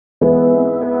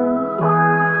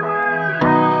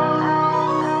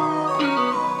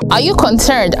Are you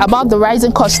concerned about the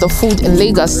rising cost of food in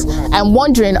Lagos and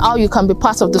wondering how you can be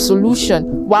part of the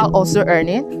solution while also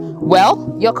earning?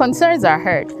 Well, your concerns are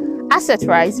heard.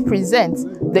 Assetrise presents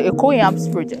the Eko Yams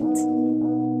Project.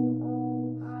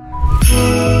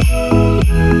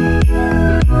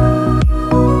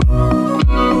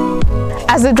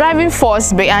 As the driving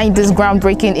force behind this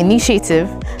groundbreaking initiative,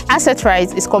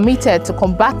 Assetrise is committed to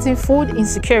combating food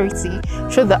insecurity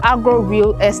through the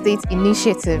Agro-Real Estate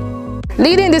Initiative.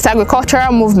 Leading this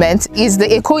agricultural movement is the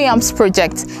Eko Yams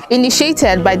Project,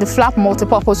 initiated by the Flap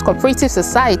Multipurpose Cooperative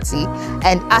Society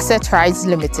and Assetrise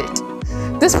Limited.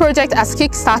 This project has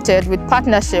kick-started with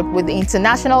partnership with the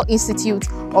International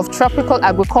Institute of Tropical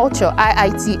Agriculture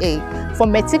 (IITA) for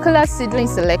meticulous seedling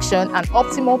selection and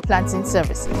optimal planting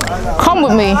services. Come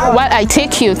with me while I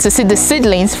take you to see the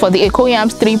seedlings for the Eko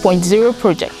Yams 3.0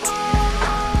 project.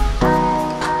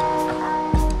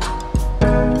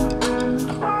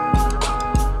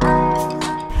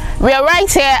 We are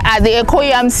right here at the Eko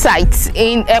Yams site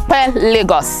in Epe,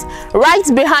 Lagos. Right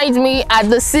behind me are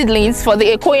the seedlings for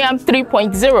the Eko Yams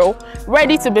 3.0,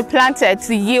 ready to be planted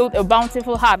to yield a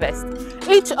bountiful harvest.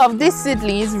 Each of these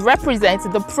seedlings represents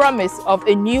the promise of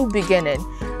a new beginning.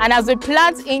 And as we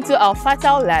plant into our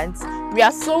fertile lands, we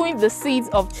are sowing the seeds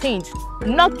of change,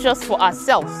 not just for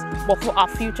ourselves, but for our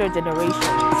future generations.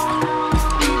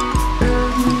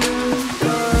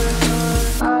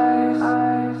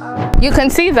 You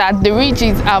can see that the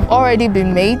ridges have already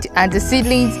been made and the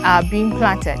seedlings are being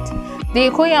planted. The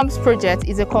Eko Yams project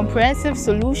is a comprehensive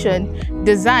solution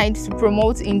designed to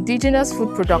promote indigenous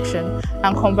food production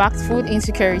and combat food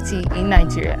insecurity in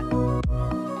Nigeria.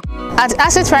 At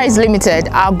Assetrise Limited,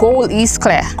 our goal is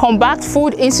clear: combat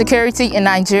food insecurity in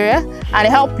Nigeria and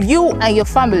help you and your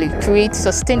family create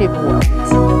sustainable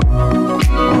wealth.